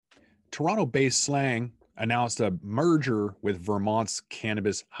Toronto-based Slang announced a merger with Vermont's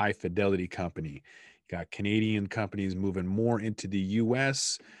Cannabis High Fidelity Company. You got Canadian companies moving more into the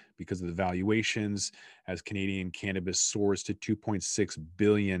U.S. because of the valuations, as Canadian cannabis soars to $2.6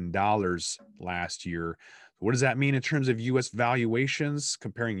 billion last year. What does that mean in terms of U.S. valuations,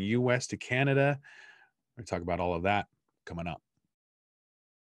 comparing U.S. to Canada? We're going to talk about all of that coming up.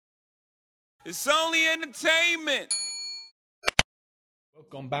 It's only entertainment.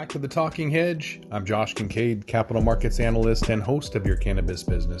 Welcome back to The Talking Hedge. I'm Josh Kincaid, capital markets analyst and host of your Cannabis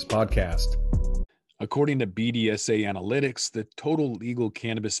Business Podcast. According to BDSA Analytics, the total legal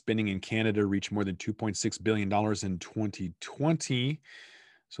cannabis spending in Canada reached more than $2.6 billion in 2020.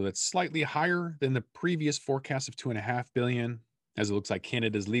 So that's slightly higher than the previous forecast of $2.5 billion. As it looks like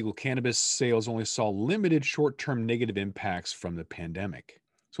Canada's legal cannabis sales only saw limited short-term negative impacts from the pandemic.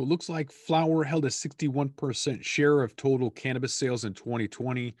 So it looks like flower held a 61% share of total cannabis sales in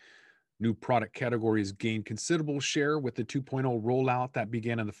 2020. New product categories gained considerable share with the 2.0 rollout that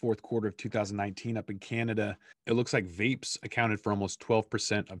began in the fourth quarter of 2019 up in Canada. It looks like vapes accounted for almost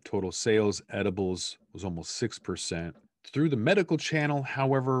 12% of total sales. Edibles was almost 6%. Through the medical channel,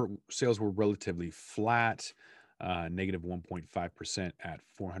 however, sales were relatively flat. Negative 1.5% at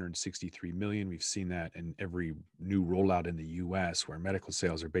 463 million. We've seen that in every new rollout in the US where medical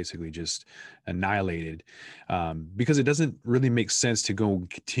sales are basically just annihilated because it doesn't really make sense to go and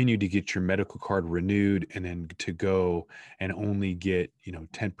continue to get your medical card renewed and then to go and only get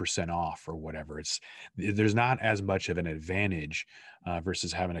 10% off or whatever. There's not as much of an advantage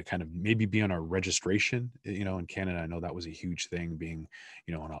versus having to kind of maybe be on a registration. In Canada, I know that was a huge thing, being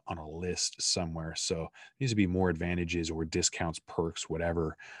on a list somewhere. So there needs to be more advantages or discounts, perks,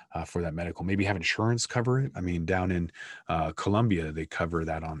 whatever, for that medical. Maybe have insurance cover it. I mean, down in Colombia, they cover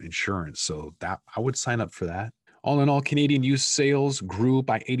that on insurance. So that I would sign up for that. All in all, Canadian use sales grew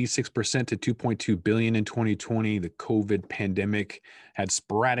by 86% to 2.2 billion in 2020. The COVID pandemic had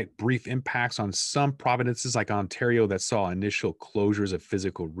sporadic brief impacts on some provinces like Ontario that saw initial closures of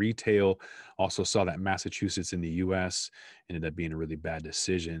physical retail. Also saw that Massachusetts in the US ended up being a really bad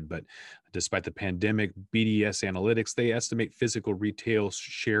decision. But despite the pandemic, BDS Analytics, they estimate physical retail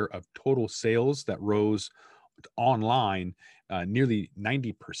share of total sales that rose online nearly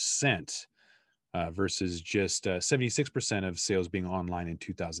 90%. Versus just 76% of sales being online in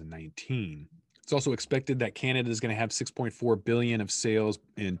 2019. It's also expected that Canada is going to have 6.4 billion of sales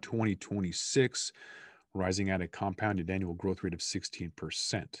in 2026, rising at a compounded annual growth rate of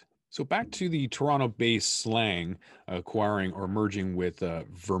 16%. So back to the Toronto-based Slang acquiring or merging with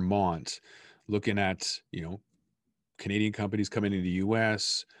Vermont, looking at Canadian companies coming into the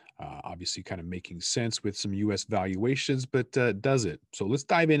U.S., obviously kind of making sense with some U.S. valuations, but does it? So let's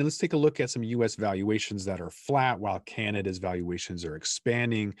dive in and let's take a look at some U.S. valuations that are flat while Canada's valuations are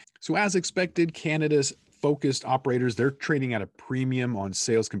expanding. So as expected, Canada's focused operators, they're trading at a premium on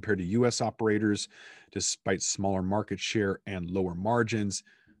sales compared to U.S. operators, despite smaller market share and lower margins.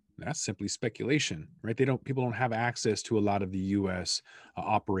 That's simply speculation, right? People don't have access to a lot of the U.S.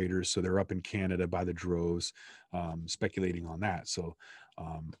 Operators, so they're up in Canada by the droves, speculating on that. So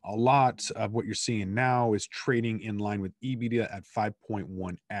a lot of what you're seeing now is trading in line with EBITDA at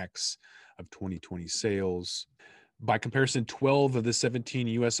 5.1x of 2020 sales. By comparison, 12 of the 17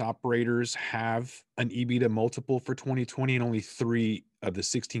 U.S. operators have an EBITDA multiple for 2020, and only 3 of the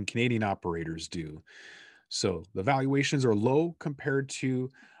 16 Canadian operators do. So the valuations are low compared to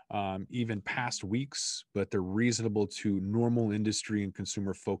even past weeks, but they're reasonable to normal industry and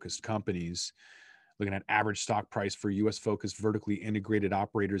consumer-focused companies. Looking at average stock price for U.S.-focused vertically integrated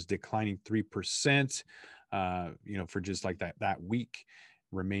operators declining 3%, for just like that week,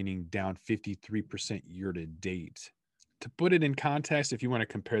 remaining down 53% year to date. To put it in context, if you want to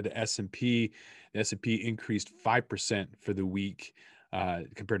compare the S&P increased 5% for the week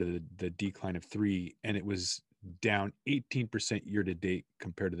compared to the decline of 3%, and it was down 18% year to date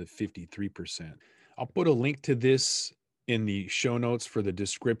compared to the 53%. I'll put a link to this in the show notes for the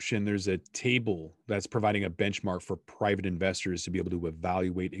description. There's a table that's providing a benchmark for private investors to be able to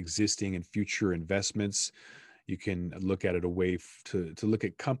evaluate existing and future investments. You can look at it a way to look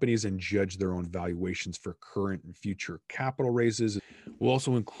at companies and judge their own valuations for current and future capital raises. We'll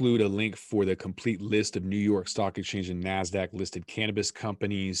also include a link for the complete list of New York Stock Exchange and NASDAQ listed cannabis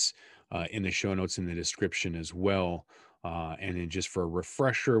companies in the show notes in the description as well. And then just for a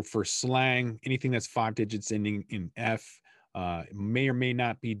refresher for Slang, anything that's 5 digits ending in F may or may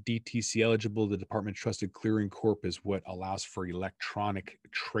not be DTC eligible. The Department Trusted Clearing Corp is what allows for electronic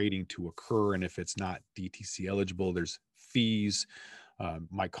trading to occur. And if it's not DTC eligible, there's fees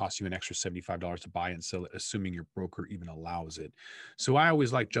might cost you an extra $75 to buy and sell it, assuming your broker even allows it. So I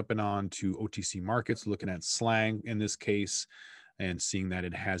always like jumping on to OTC markets, looking at Slang in this case, and seeing that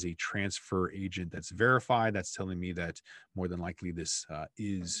it has a transfer agent that's verified. That's telling me that more than likely this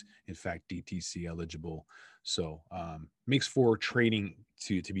is in fact DTC eligible. So makes for trading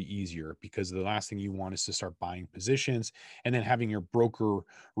to be easier, because the last thing you want is to start buying positions and then having your broker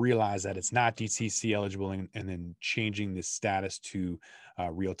realize that it's not DTC eligible, and then changing the status to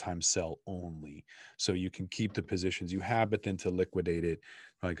real-time sell only. So you can keep the positions you have, but then to liquidate it,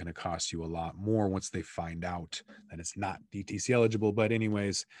 probably going to cost you a lot more once they find out that it's not DTC eligible. But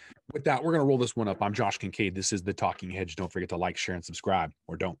anyways, with that, we're going to roll this one up. I'm Josh Kincaid. This is The Talking Hedge. Don't forget to like, share, and subscribe,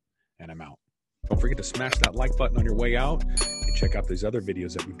 or don't, and I'm out. Don't forget to smash that like button on your way out and check out these other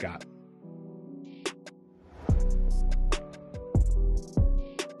videos that we've got.